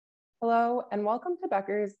Hello, and welcome to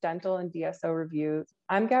Becker's Dental and DSO Reviews.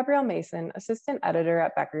 I'm Gabrielle Mason, Assistant Editor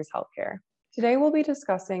at Becker's Healthcare. Today, we'll be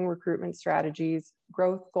discussing recruitment strategies,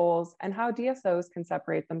 growth goals, and how DSOs can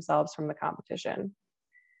separate themselves from the competition.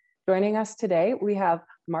 Joining us today, we have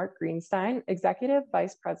Mark Greenstein, Executive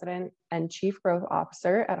Vice President and Chief Growth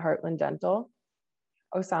Officer at Heartland Dental,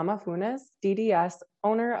 Osama Funes, DDS,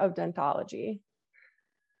 owner of Dentology,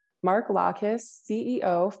 Mark Lockhis,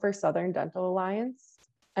 CEO for Southern Dental Alliance,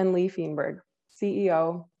 and Lee Feinberg,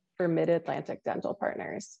 CEO for Mid-Atlantic Dental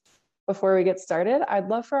Partners. Before we get started, I'd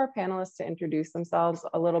love for our panelists to introduce themselves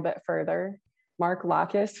a little bit further. Mark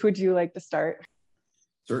Lockhis, would you like to start?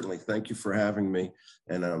 Certainly. Thank you for having me.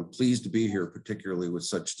 And I'm pleased to be here, particularly with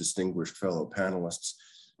such distinguished fellow panelists.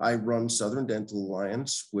 I run Southern Dental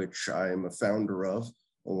Alliance, which I am a founder of,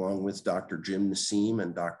 along with Dr. Jim Nassim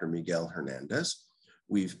and Dr. Miguel Hernandez.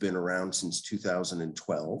 We've been around since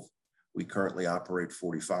 2012. We currently operate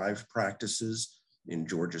 45 practices in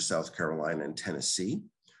Georgia, South Carolina, and Tennessee.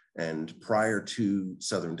 And prior to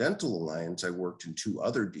Southern Dental Alliance, I worked in two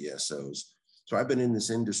other DSOs. So I've been in this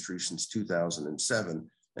industry since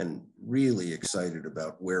 2007 and really excited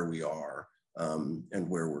about where we are and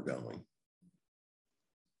where we're going.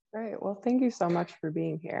 Great. Well, thank you so much for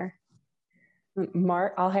being here.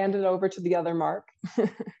 Mark, I'll hand it over to the other Mark.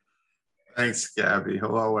 Thanks, Gabby.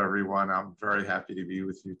 Hello, everyone. I'm very happy to be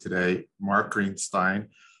with you today. Mark Greenstein.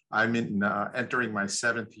 I'm entering my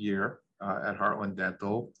 7th year at Heartland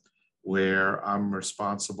Dental, where I'm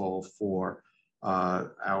responsible for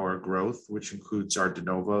our growth, which includes our de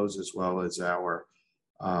novos as well as our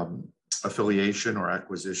affiliation or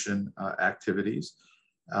acquisition activities.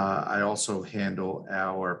 I also handle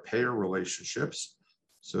our payer relationships,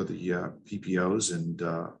 so the PPOs and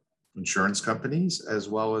insurance companies, as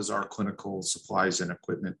well as our clinical supplies and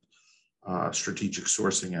equipment strategic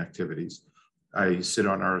sourcing activities. I sit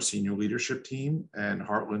on our senior leadership team, and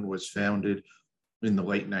Heartland was founded in the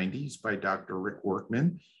late 90s by Dr. Rick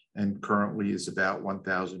Workman, and currently is about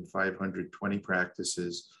 1,520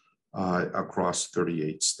 practices across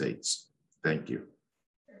 38 states. Thank you.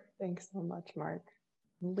 Thanks so much, Mark.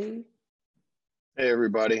 Lee? Hey,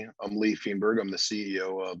 everybody. I'm Lee Feinberg. I'm the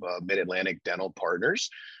CEO of Mid-Atlantic Dental Partners.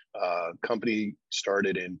 Company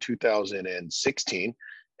started in 2016,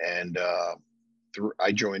 and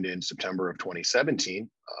I joined in September of 2017,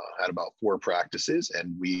 had about 4 practices,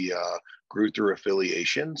 and we grew through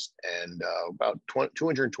affiliations and about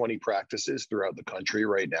 220 practices throughout the country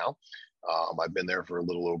right now. I've been there for a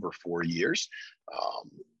little over 4 years.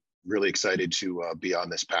 Really excited to be on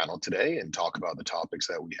this panel today and talk about the topics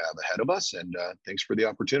that we have ahead of us, and thanks for the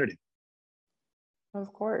opportunity.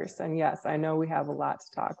 Of course, and yes, I know we have a lot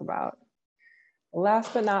to talk about.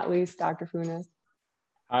 Last but not least, Dr. Funes.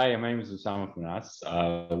 Hi, my name is Osama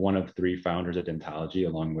Funes, one of 3 founders at Dentology,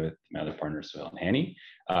 along with my other partner, Sohail and Hani,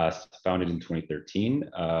 founded in 2013.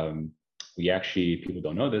 We actually, people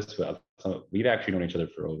don't know this, but we've actually known each other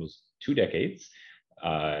for almost 2 decades,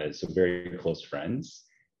 so very close friends,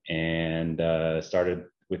 and started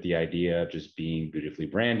with the idea of just being beautifully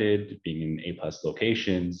branded, being in A+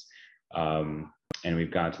 locations, and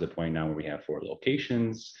we've gotten to the point now where we have 4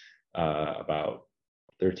 locations, about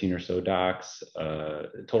 13 or so docs,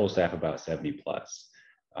 total staff about 70 plus.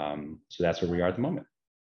 So that's where we are at the moment.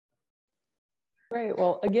 Great.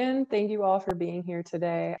 Well, again, thank you all for being here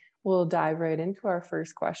today. We'll dive right into our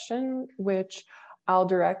first question, which I'll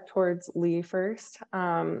direct towards Lee first.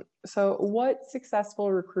 So what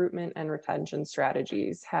successful recruitment and retention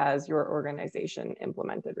strategies has your organization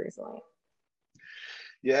implemented recently?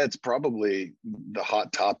 Yeah, it's probably the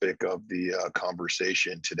hot topic of the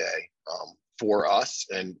conversation today for us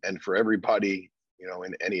and for everybody, you know,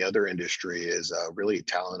 in any other industry, is really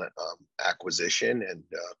talent acquisition. And,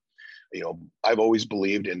 you know, I've always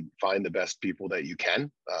believed in find the best people that you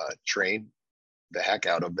can, train the heck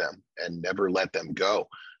out of them and never let them go.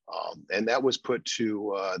 And that was put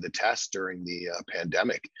to the test during the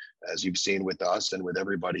pandemic, as you've seen with us and with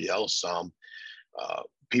everybody else.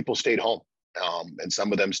 People stayed home. And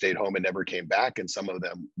some of them stayed home and never came back, and some of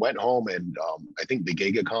them went home. And I think the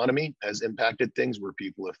gig economy has impacted things, where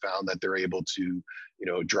people have found that they're able to, you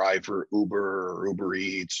know, drive for Uber or Uber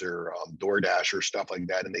Eats or DoorDash or stuff like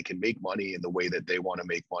that, and they can make money in the way that they want to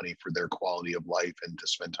make money for their quality of life and to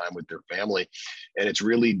spend time with their family. And it's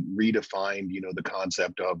really redefined, you know, the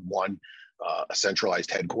concept of one, a centralized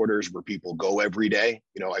headquarters where people go every day.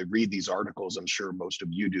 You know, I read these articles, I'm sure most of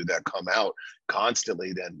you do, that come out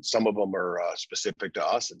constantly. Then some of them are specific to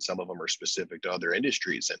us, and some of them are specific to other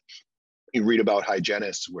industries. And you read about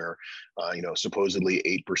hygienists where, you know, supposedly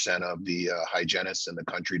 8% of the hygienists in the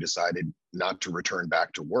country decided not to return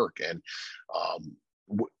back to work. And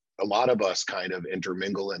a lot of us kind of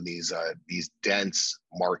intermingle in these dense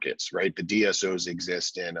markets, right? The DSOs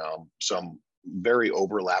exist in some very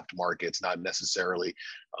overlapped markets, not necessarily,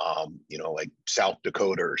 like South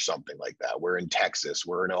Dakota or something like that. We're in Texas,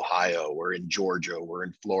 we're in Ohio, we're in Georgia, we're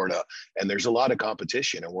in Florida, and there's a lot of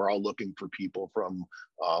competition, and we're all looking for people from,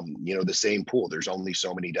 the same pool. There's only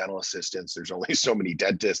so many dental assistants, there's only so many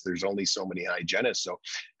dentists, there's only so many hygienists. So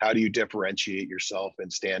how do you differentiate yourself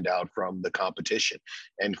and stand out from the competition?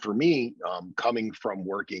 And for me, coming from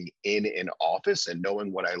working in an office and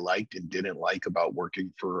knowing what I liked and didn't like about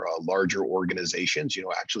working for larger organizations,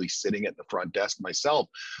 actually sitting at the front desk myself,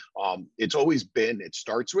 it's always been, it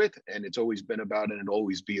starts with, and it's always been about, and it'll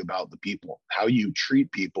always be about the people. How you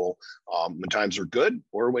treat people when times are good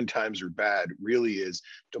or when times are bad really is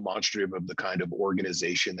demonstrative of the kind of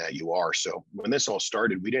organization that you are. So when this all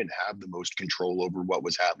started, we didn't have the most control over what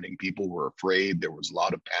was happening. People were afraid. There was a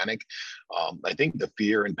lot of panic. I think the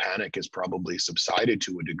fear and panic has probably subsided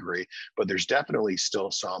to a degree, but there's definitely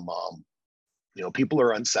still some people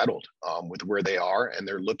are unsettled with where they are, and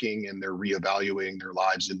they're looking and they're reevaluating their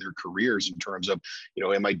lives and their careers in terms of,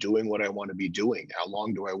 am I doing what I want to be doing? How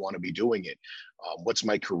long do I want to be doing it? What's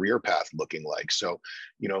my career path looking like? So,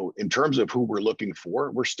 in terms of who we're looking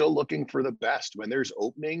for, we're still looking for the best. When there's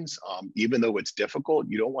openings, even though it's difficult,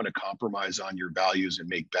 you don't want to compromise on your values and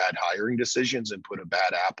make bad hiring decisions and put a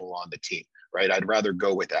bad apple on the team. Right? I'd rather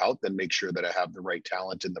go without than make sure that I have the right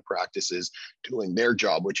talent in the practices doing their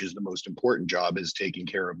job, which is the most important job, is taking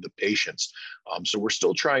care of the patients. So we're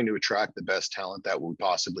still trying to attract the best talent that we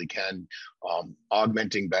possibly can,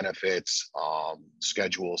 augmenting benefits,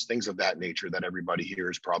 schedules, things of that nature that everybody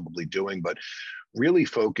here is probably doing, but really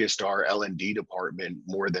focused our L&D department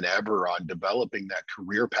more than ever on developing that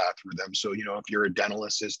career path for them. So, if you're a dental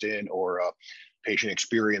assistant or a patient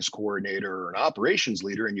experience coordinator or an operations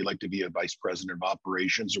leader, and you'd like to be a vice president of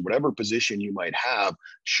operations or whatever position you might have,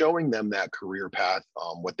 showing them that career path,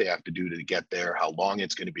 what they have to do to get there, how long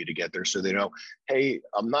it's going to be to get there. So they know, hey,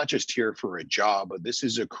 I'm not just here for a job, but this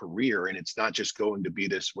is a career, and it's not just going to be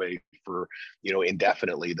this way for,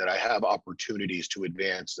 indefinitely, that I have opportunities to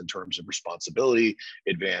advance in terms of responsibility,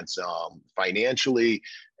 advance financially,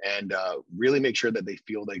 and really make sure that they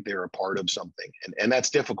feel like they're a part of something. And that's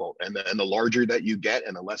difficult. And the larger that you get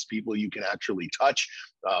and the less people you can actually touch,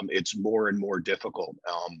 it's more and more difficult.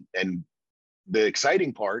 And the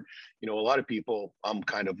exciting part, a lot of people, I'm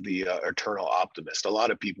kind of the eternal optimist. A lot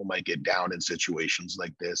of people might get down in situations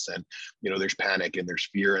like this, and, there's panic and there's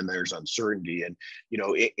fear and there's uncertainty. And,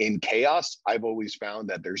 in chaos, I've always found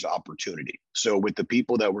that there's opportunity. So with the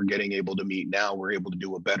people that we're getting able to meet now, we're able to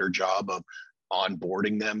do a better job of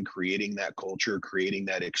onboarding them, creating that culture, creating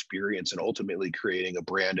that experience, and ultimately creating a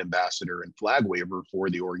brand ambassador and flag waver for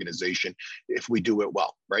the organization if we do it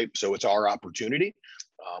well, right? So it's our opportunity.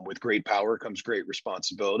 With great power comes great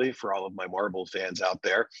responsibility for all of my Marvel fans out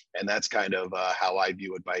there. And that's kind of how I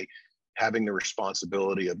view it, by having the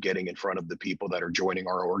responsibility of getting in front of the people that are joining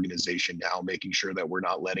our organization now, making sure that we're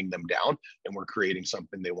not letting them down and we're creating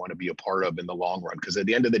something they want to be a part of in the long run. Because at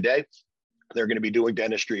the end of the day, they're going to be doing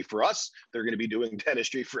dentistry for us. They're going to be doing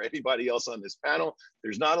dentistry for anybody else on this panel.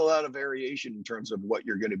 There's not a lot of variation in terms of what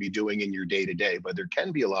you're going to be doing in your day-to-day, but there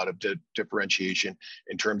can be a lot of differentiation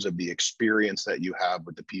in terms of the experience that you have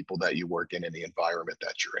with the people that you work in and the environment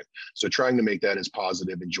that you're in. So trying to make that as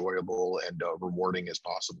positive, enjoyable, and rewarding as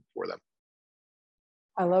possible for them.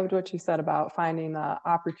 I loved what you said about finding the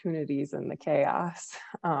opportunities in the chaos.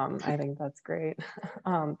 I think that's great.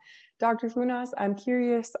 Dr. Funas, I'm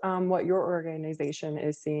curious what your organization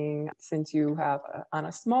is seeing since you have on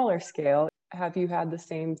a smaller scale. Have you had the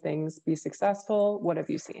same things be successful? What have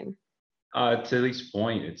you seen? To Lee's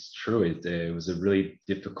point, it's true. It was a really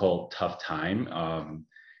difficult, tough time.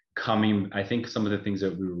 I think some of the things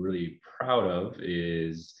that we were really proud of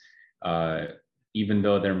is even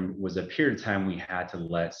though there was a period of time we had to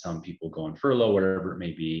let some people go on furlough, whatever it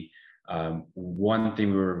may be, one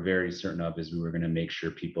thing we were very certain of is we were going to make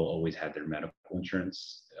sure people always had their medical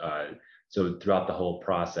insurance. So throughout the whole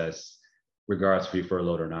process, regardless if we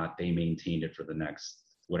furloughed or not, they maintained it for the next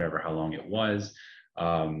whatever, how long it was.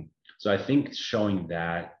 So I think showing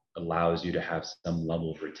that allows you to have some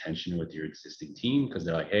level of retention with your existing team, because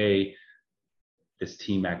they're like, hey, this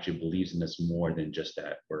team actually believes in us more than just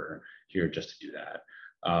that we're here just to do that.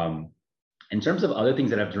 In terms of other things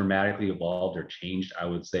that have dramatically evolved or changed, I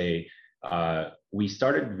would say we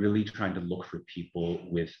started really trying to look for people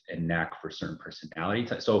with a knack for certain personality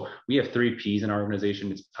types. So we have 3 Ps in our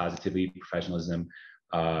organization. It's positivity, professionalism,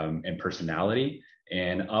 and personality.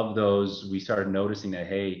 And of those, we started noticing that,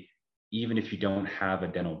 hey, even if you don't have a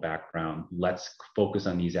dental background, let's focus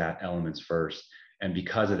on these elements first. And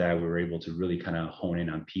because of that, we were able to really kind of hone in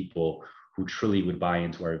on people who truly would buy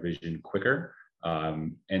into our vision quicker.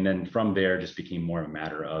 And then from there, just became more of a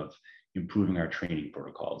matter of improving our training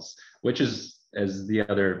protocols, which is, as the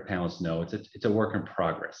other panelists know, it's a work in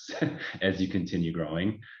progress as you continue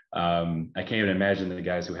growing. I can't even imagine the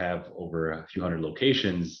guys who have over a few hundred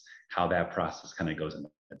locations, how that process kind of goes in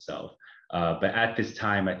itself. But at this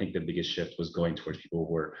time, I think the biggest shift was going towards people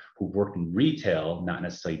who worked in retail, not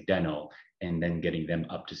necessarily dental, and then getting them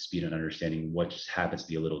up to speed and understanding what just happens to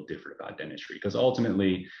be a little different about dentistry. Because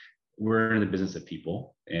ultimately, we're in the business of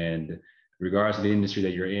people, and regardless of the industry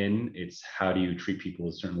that you're in, it's how do you treat people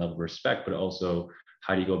with a certain level of respect, but also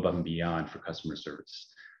how do you go above and beyond for customer service.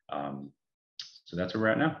 So that's where we're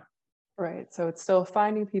at now. Right. So it's still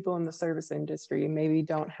finding people in the service industry, maybe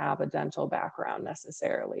don't have a dental background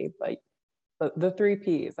necessarily, but the 3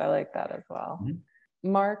 Ps, I like that as well. Mm-hmm.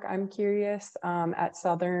 Mark, I'm curious, at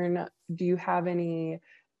Southern, do you have any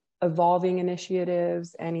evolving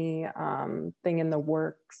initiatives, any thing in the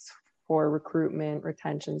works for recruitment,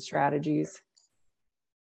 retention strategies?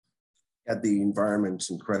 Yeah, the environment's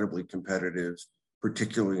incredibly competitive,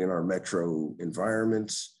 particularly in our metro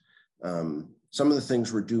environments. Some of the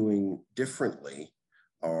things we're doing differently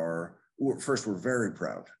are, first, we're very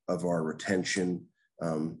proud of our retention,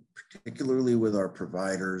 particularly with our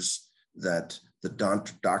providers, that the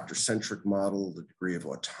doctor-centric model, the degree of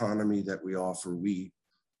autonomy that we offer, we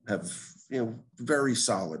have very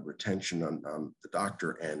solid retention on the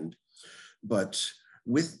doctor end. But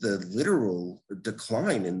with the literal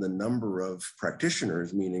decline in the number of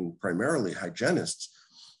practitioners, meaning primarily hygienists,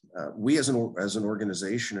 we as an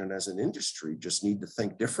organization and as an industry just need to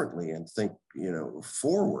think differently and think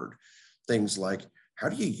forward. Things like, how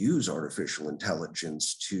do you use artificial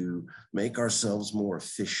intelligence to make ourselves more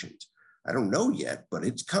efficient? I don't know yet, but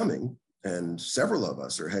it's coming. And several of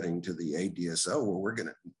us are heading to the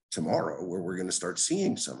ADSO tomorrow, where we're going to start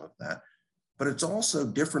seeing some of that. But it's also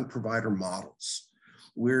different provider models.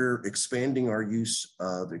 We're expanding our use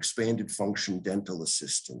of expanded function dental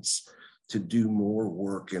assistants to do more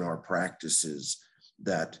work in our practices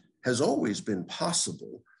that has always been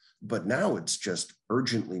possible, but now it's just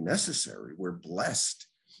urgently necessary. We're blessed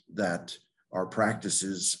that our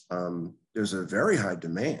practices, there's a very high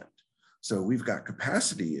demand. So we've got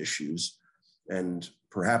capacity issues and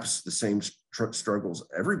perhaps the same struggles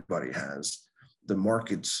everybody has. The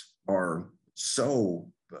markets are so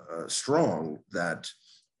strong that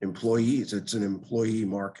it's an employee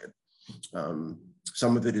market.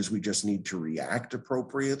 Some of it is we just need to react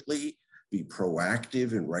appropriately, be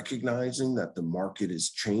proactive in recognizing that the market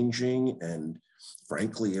is changing. And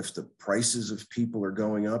frankly, if the prices of people are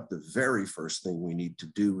going up, the very first thing we need to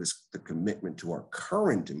do is the commitment to our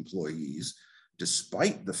current employees,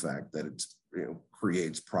 despite the fact that it's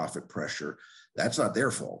creates profit pressure. That's not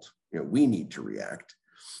their fault. We need to react,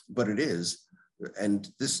 but it is. And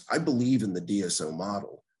this, I believe in the DSO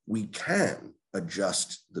model. We can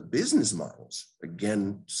adjust the business models.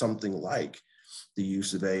 Again, something like the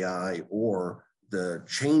use of AI or the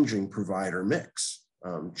changing provider mix,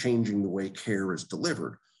 changing the way care is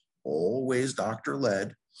delivered, always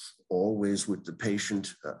doctor-led, always with the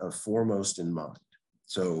patient foremost in mind.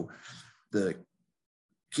 So the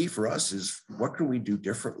key for us is, what can we do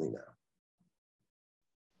differently now?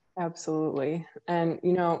 Absolutely. And,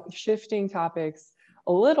 shifting topics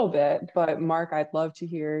a little bit, but Mark, I'd love to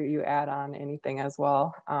hear you add on anything as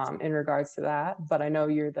well in regards to that. But I know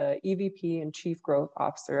you're the EVP and Chief Growth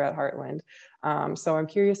Officer at Heartland. So I'm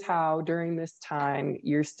curious how during this time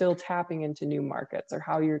you're still tapping into new markets or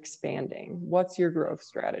how you're expanding. What's your growth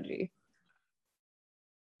strategy?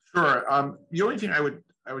 Sure. The only thing I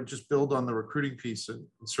would just build on the recruiting piece, and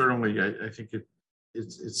certainly I think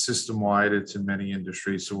it's system-wide, it's in many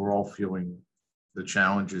industries, so we're all feeling the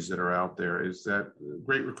challenges that are out there, is that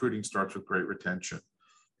great recruiting starts with great retention.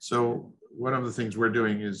 So one of the things we're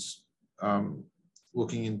doing is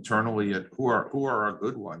looking internally at who are our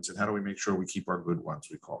good ones and how do we make sure we keep our good ones,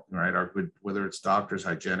 we call them, right? Our good, whether it's doctors,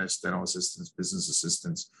 hygienists, dental assistants, business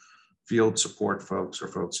assistants, field support folks, or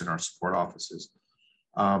folks in our support offices.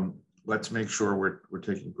 Let's make sure we're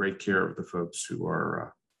taking great care of the folks who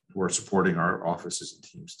are supporting our offices and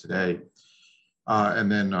teams today.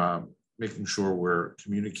 And then making sure we're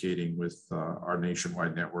communicating with our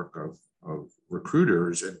nationwide network of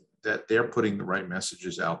recruiters, and that they're putting the right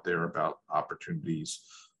messages out there about opportunities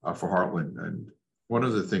for Heartland. And one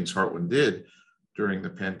of the things Heartland did during the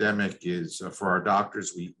pandemic is for our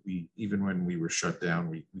doctors, we even when we were shut down,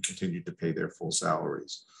 we continued to pay their full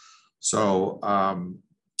salaries. So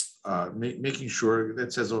making sure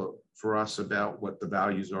that says for us about what the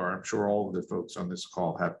values are. I'm sure all of the folks on this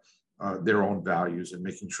call have their own values and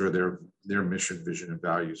making sure their mission, vision, and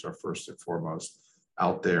values are first and foremost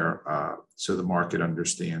out there, so the market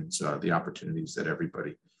understands the opportunities that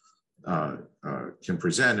everybody can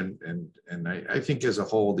present. And I think as a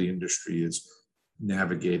whole, the industry is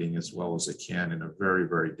navigating as well as it can in a very,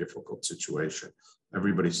 very difficult situation.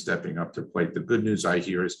 Everybody's stepping up to the plate. The good news I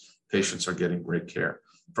hear is patients are getting great care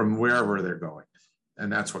from wherever they're going.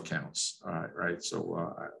 And that's what counts, right?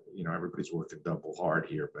 So, everybody's working double hard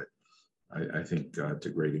here, but I think to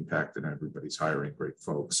great impact, and everybody's hiring great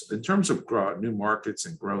folks. In terms of new markets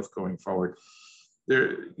and growth going forward,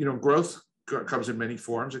 growth comes in many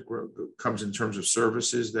forms. It comes in terms of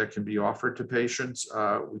services that can be offered to patients.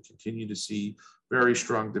 We continue to see very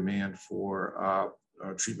strong demand for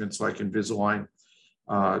treatments like Invisalign,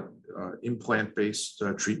 implant-based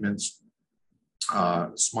treatments,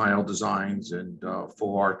 smile designs, and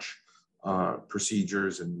full arch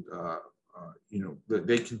procedures, and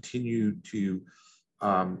they continue to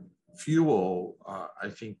fuel, I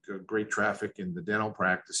think, great traffic in the dental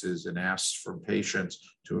practices and asks from patients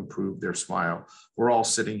to improve their smile. We're all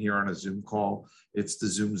sitting here on a Zoom call. It's the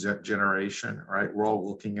Zoom generation, right? We're all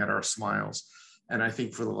looking at our smiles. And I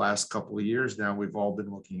think for the last couple of years now, we've all been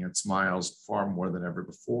looking at smiles far more than ever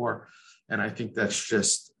before. And I think that's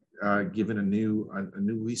just given a new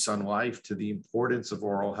lease on life to the importance of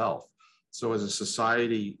oral health. So as a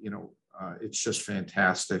society, it's just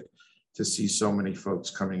fantastic to see so many folks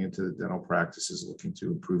coming into the dental practices looking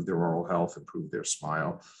to improve their oral health, improve their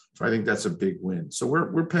smile. So I think that's a big win. So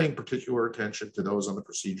we're paying particular attention to those on the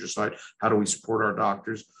procedure side. How do we support our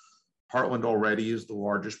doctors? Heartland already is the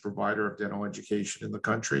largest provider of dental education in the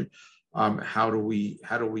country. How do we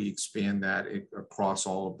expand that across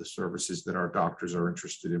all of the services that our doctors are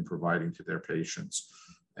interested in providing to their patients,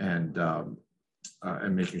 and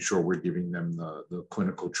making sure we're giving them the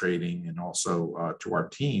clinical training, and also to our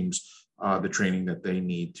teams the training that they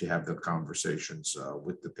need to have the conversations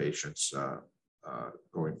with the patients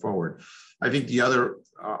going forward. I think the other,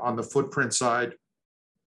 on the footprint side,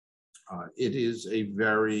 it is a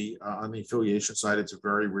very, on the affiliation side, it's a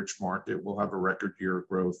very rich market. We'll have a record year of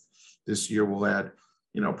growth. This year we'll add,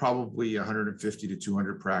 probably 150 to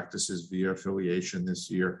 200 practices via affiliation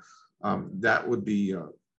this year. That would be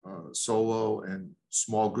solo and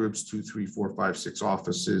small groups, 2, 3, 4, 5, 6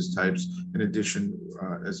 offices types. In addition,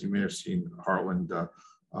 as you may have seen, Heartland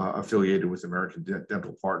affiliated with American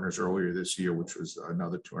Dental Partners earlier this year, which was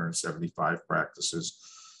another 275 practices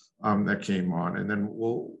that came on. And then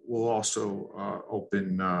we'll also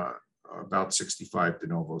open about 65 de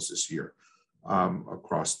novos this year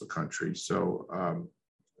across the country. So,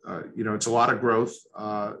 it's a lot of growth.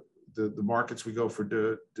 The markets we go for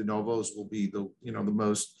de novos will be the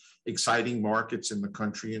most exciting markets in the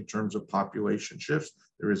country in terms of population shifts.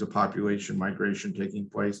 There is a population migration taking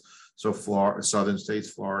place. So southern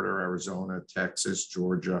states, Florida, Arizona, Texas,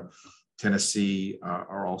 Georgia, Tennessee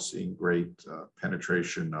are all seeing great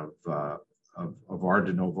penetration of our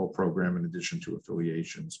de novo program, in addition to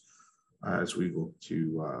affiliations, as we look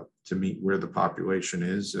to meet where the population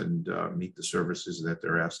is and meet the services that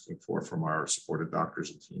they're asking for from our supported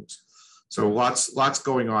doctors and teams. So lots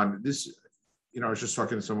going on. This, I was just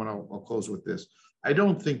talking to someone, I'll close with this. I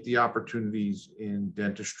don't think the opportunities in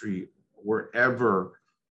dentistry were ever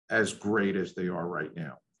as great as they are right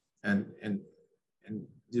now. And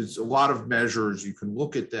there's a lot of measures, you can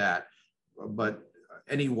look at that, but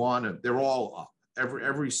any one, they're all up.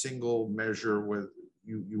 Every single measure with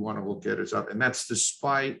you want to look at is up. And that's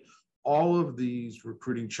despite all of these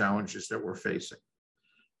recruiting challenges that we're facing.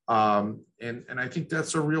 And I think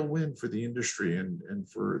that's a real win for the industry and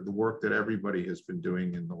for the work that everybody has been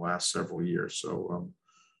doing in the last several years. So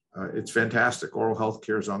it's fantastic. Oral health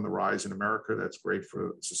care is on the rise in America. That's great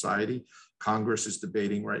for society. Congress is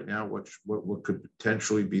debating right now what could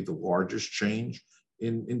potentially be the largest change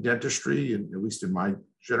in dentistry, at least in my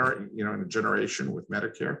generation with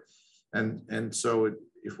Medicare. And so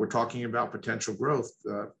if we're talking about potential growth,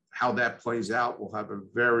 how that plays out will have a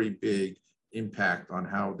very big impact on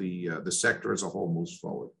how the sector as a whole moves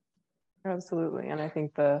forward. Absolutely. And I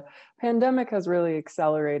think the pandemic has really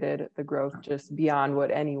accelerated the growth just beyond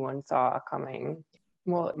what anyone saw coming.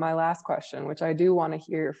 Well, my last question, which I do want to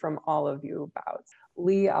hear from all of you about.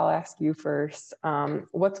 Lee, I'll ask you first.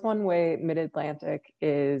 What's one way Mid-Atlantic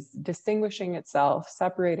is distinguishing itself,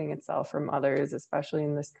 separating itself from others, especially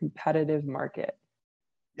in this competitive market?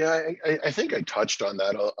 Yeah, I think I touched on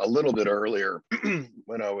that a little bit earlier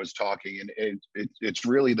when I was talking, and it's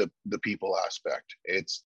really the people aspect.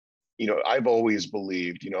 It's, I've always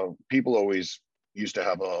believed, people always used to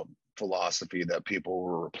have a philosophy that people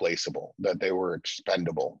were replaceable, that they were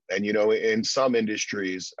expendable. And, you know, in some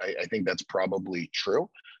industries, I think that's probably true,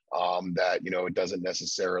 that, you know, it doesn't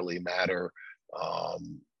necessarily matter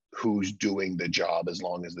who's doing the job as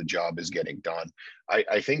long as the job is getting done.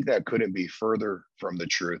 I think that couldn't be further from the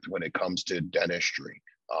truth when it comes to dentistry,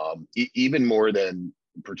 even more than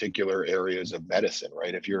particular areas of medicine,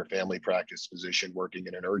 right? If you're a family practice physician working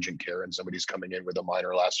in an urgent care and somebody's coming in with a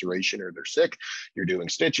minor laceration or they're sick, you're doing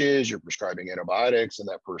stitches, you're prescribing antibiotics, and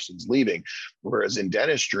that person's leaving. Whereas in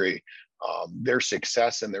dentistry, their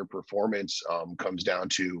success and their performance comes down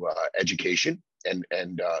to education and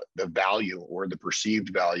the value or the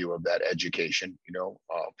perceived value of that education, you know,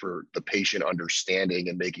 for the patient understanding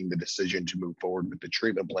and making the decision to move forward with the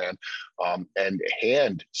treatment plan. And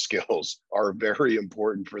hand skills are very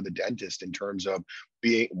important for the dentist in terms of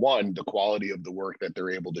being, one, the quality of the work that they're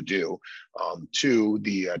able to do, two,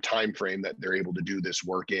 the time frame that they're able to do this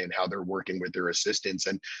work in, how they're working with their assistants,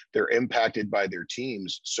 and they're impacted by their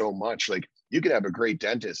teams so much. Like, you could have a great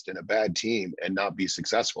dentist and a bad team and not be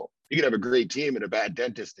successful. You could have a great team and a bad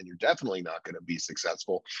dentist, and you're definitely not going to be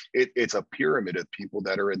successful. It's a pyramid of people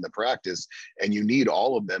that are in the practice, and you need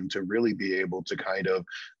all of them to really be able to kind of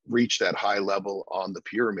reach that high level on the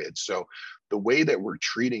pyramid. So the way that we're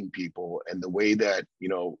treating people and the way that, you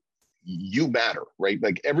know, you matter, right?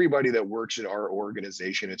 Like, everybody that works in our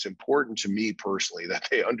organization, it's important to me personally that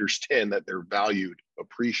they understand that they're valued,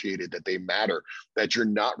 appreciated, that they matter, that you're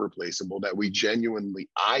not replaceable, that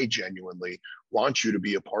I genuinely want you to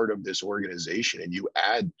be a part of this organization, and you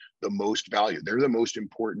add the most value. They're the most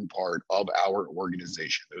important part of our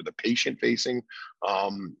organization. They're the patient-facing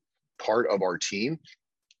part of our team.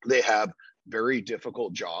 They have very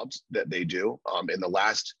difficult jobs that they do. In the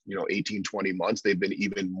last, 18, 20 months, they've been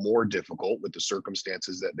even more difficult with the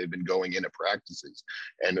circumstances that they've been going into practices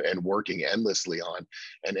and working endlessly on.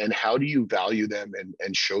 And how do you value them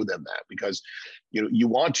and show them that? Because, I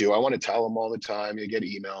want to tell them all the time. You get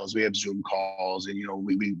emails, we have Zoom calls, and,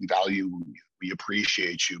 we value, we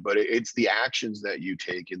appreciate you, but it's the actions that you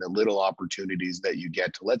take and the little opportunities that you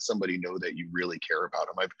get to let somebody know that you really care about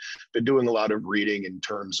them. I've been doing a lot of reading in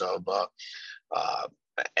terms of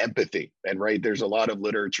empathy, and there's a lot of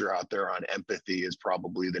literature out there on empathy is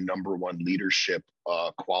probably the number one leadership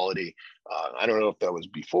quality. I don't know if that was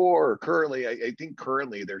before or currently. I think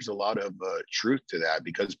currently there's a lot of truth to that,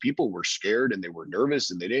 because people were scared and they were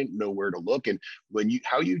nervous and they didn't know where to look. And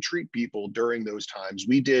how you treat people during those times,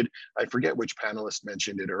 I forget which panelist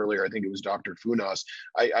mentioned it earlier. I think it was Dr. Funas.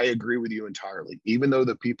 I agree with you entirely. Even though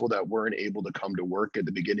the people that weren't able to come to work at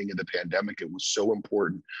the beginning of the pandemic, it was so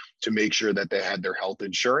important to make sure that they had their health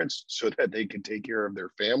insurance so that they could take care of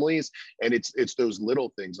their families. And it's those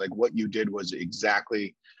little things, like what you did was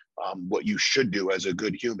exactly what you should do as a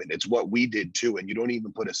good human. It's what we did too. And you don't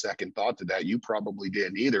even put a second thought to that. You probably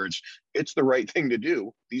didn't either. It's the right thing to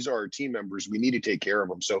do. These are our team members. We need to take care of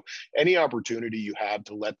them. So any opportunity you have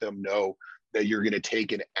to let them know that you're going to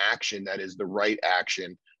take an action that is the right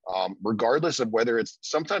action, regardless of whether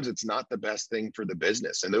sometimes it's not the best thing for the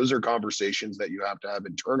business. And those are conversations that you have to have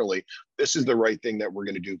internally. This is the right thing that we're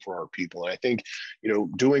going to do for our people. And I think,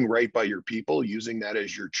 doing right by your people, using that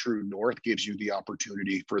as your true north, gives you the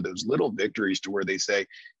opportunity for those little victories to where they say,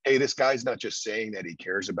 hey, this guy's not just saying that he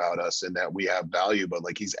cares about us and that we have value, but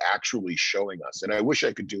like he's actually showing us. And I wish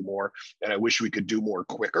I could do more, and I wish we could do more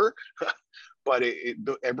quicker. But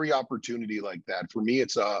every opportunity like that, for me,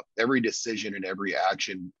 it's every decision and every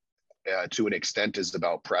action to an extent is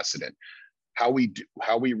about precedent. How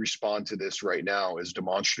we respond to this right now is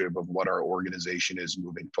demonstrative of what our organization is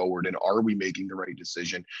moving forward. And are we making the right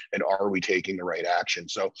decision? And are we taking the right action?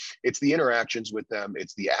 So it's the interactions with them.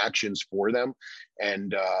 It's the actions for them.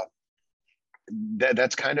 And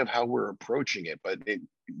that's kind of how we're approaching it. But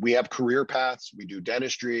we have career paths. We do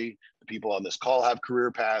dentistry. The people on this call have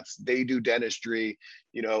career paths. They do dentistry.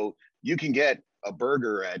 You can get a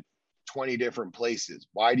burger at 20 different places.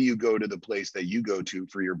 Why do you go to the place that you go to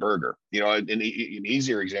for your burger? An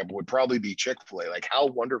easier example would probably be Chick-fil-A. Like, how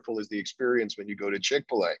wonderful is the experience when you go to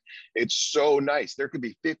Chick-fil-A? It's so nice. There could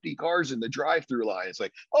be 50 cars in the drive-through line. It's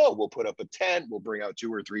like, oh, we'll put up a tent. We'll bring out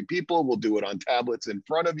 2 or 3 people. We'll do it on tablets in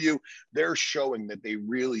front of you. They're showing that they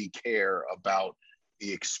really care about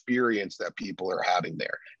the experience that people are having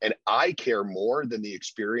there. And I care more than the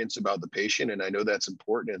experience about the patient. And I know that's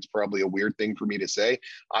important. It's probably a weird thing for me to say.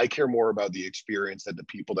 I care more about the experience that the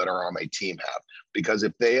people that are on my team have, because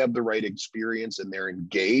if they have the right experience and they're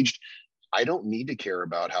engaged, I don't need to care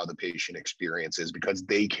about how the patient experience is, because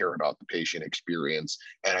they care about the patient experience.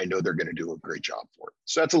 And I know they're going to do a great job for it.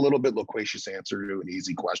 So that's a little bit loquacious answer to an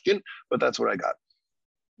easy question, but that's what I got.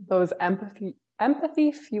 Those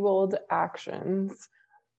Empathy-fueled actions,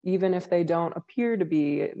 even if they don't appear to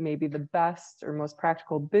be maybe the best or most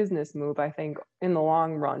practical business move, I think in the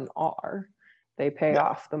long run are. They pay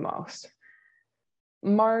off the most.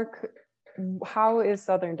 Mark, how is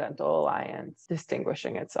Southern Dental Alliance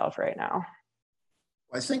distinguishing itself right now?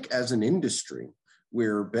 I think as an industry,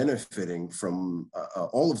 we're benefiting from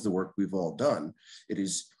all of the work we've all done. It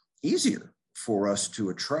is easier for us to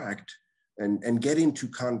attract and get into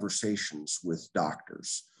conversations with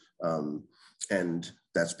doctors. And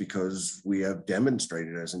that's because we have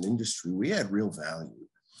demonstrated as an industry, we add real value.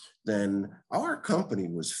 Then our company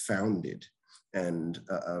was founded and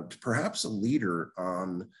perhaps a leader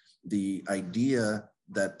on the idea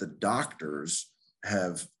that the doctors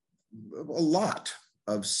have a lot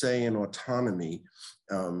of say and autonomy,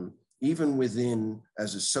 even within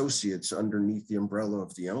as associates underneath the umbrella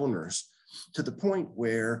of the owners, to the point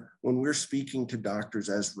where when we're speaking to doctors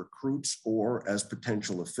as recruits or as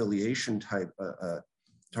potential affiliation type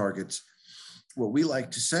targets, what we like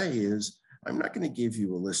to say is, I'm not going to give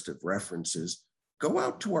you a list of references. Go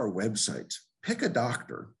out to our website, pick a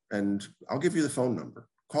doctor, and I'll give you the phone number.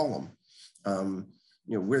 Call them.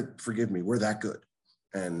 Forgive me, we're that good.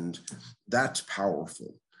 And that's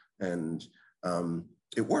powerful. And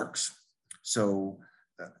it works. So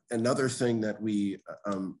another thing that we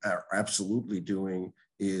are absolutely doing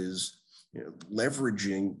is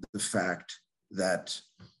leveraging the fact that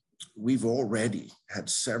we've already had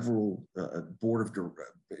several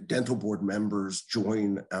dental board members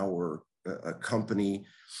join our company.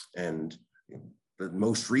 And the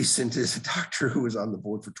most recent is a doctor who was on the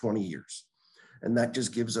board for 20 years. And that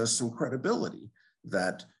just gives us some credibility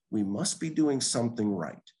that we must be doing something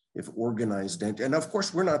right if organized, and of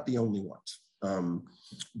course, we're not the only ones.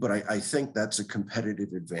 But I think that's a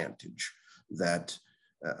competitive advantage that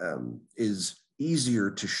is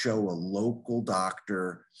easier to show a local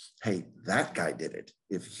doctor, hey, that guy did it.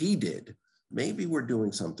 If he did, maybe we're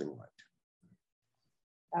doing something right.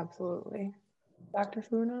 Absolutely. Dr.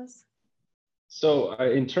 Funas? So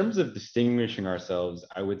in terms of distinguishing ourselves,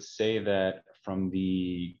 I would say that from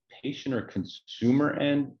the patient or consumer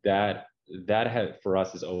end, that for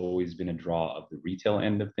us has always been a draw of the retail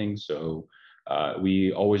end of things. So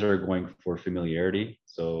we always are going for familiarity.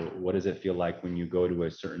 So what does it feel like when you go to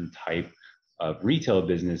a certain type of retail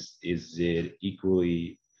business? Is it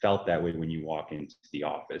equally felt that way when you walk into the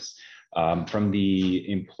office? From the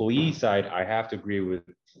employee side, I have to agree with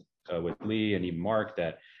Lee and even Mark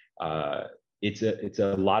that it's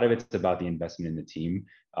a lot of it's about the investment in the team.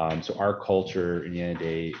 So our culture, in the end of the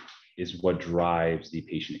day, is what drives the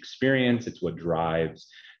patient experience. It's what drives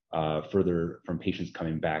further from patients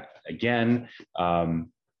coming back again.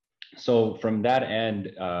 So from that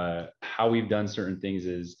end, how we've done certain things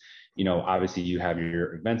is, obviously you have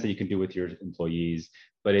your events that you can do with your employees,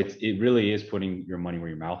 but it really is putting your money where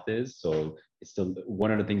your mouth is. So it's still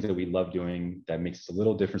one of the things that we love doing that makes us a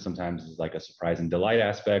little different sometimes is like a surprise and delight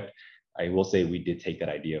aspect. I will say we did take that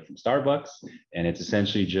idea from Starbucks, and it's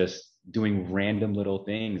essentially just doing random little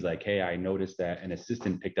things like, hey, I noticed that an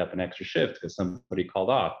assistant picked up an extra shift because somebody called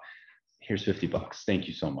off. Here's $50. Thank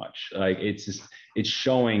you so much. Like it's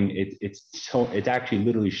actually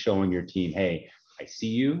literally showing your team, hey, I see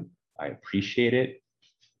you, I appreciate it,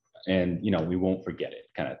 and we won't forget it,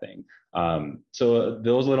 kind of thing. So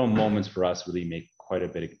those little moments for us really make quite a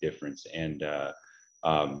bit of difference. And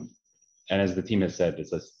as the team has said,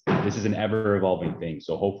 this is an ever evolving thing.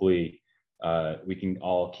 So hopefully we can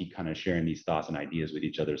all keep kind of sharing these thoughts and ideas with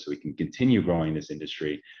each other so we can continue growing this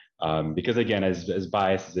industry. Because again, as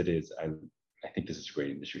biased as it is, I think this is a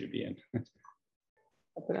great industry to be in.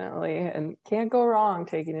 Definitely, and can't go wrong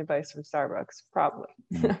taking advice from Starbucks, probably.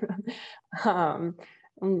 And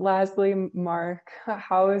lastly, Mark,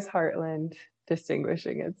 how is Heartland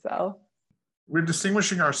distinguishing itself? We're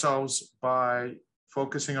distinguishing ourselves by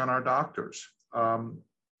focusing on our doctors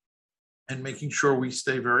and making sure we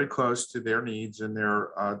stay very close to their needs and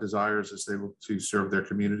their desires as they look to serve their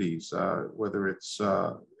communities, whether it's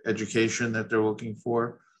education that they're looking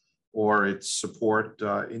for, or it's support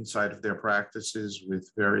inside of their practices with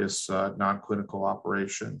various non-clinical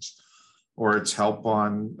operations, or it's help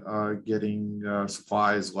on getting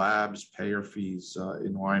supplies, labs, payer fees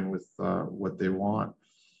in line with what they want.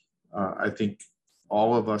 I think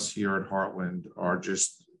all of us here at Heartland are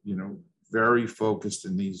just, very focused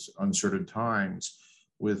in these uncertain times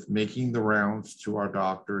with making the rounds to our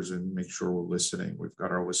doctors and make sure we're listening. We've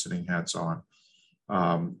got our listening hats on.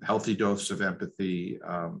 Healthy dose of empathy.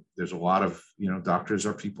 There's a lot of, doctors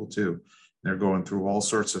are people too. They're going through all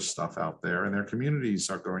sorts of stuff out there, and their communities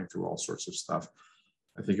are going through all sorts of stuff.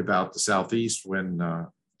 I think about the Southeast when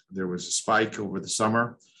there was a spike over the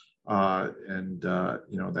summer.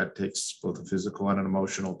 That takes both a physical and an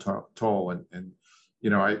emotional toll.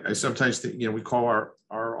 I sometimes think, we call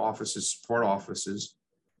our offices support offices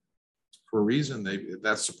for a reason.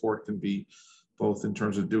 That support can be both in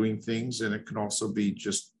terms of doing things, and it can also be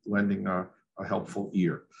just lending a helpful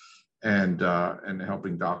ear and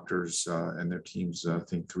helping doctors and their teams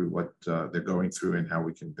think through what they're going through and how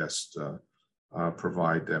we can best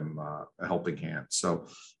provide them a helping hand. So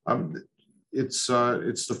it's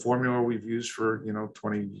the formula we've used for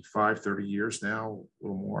 25, 30 years now, a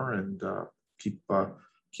little more, and keep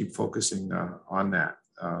focusing on that,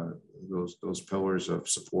 those pillars of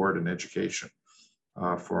support and education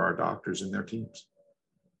for our doctors and their teams.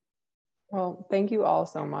 Well, thank you all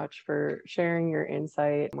so much for sharing your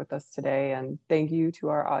insight with us today, and thank you to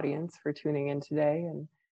our audience for tuning in today. And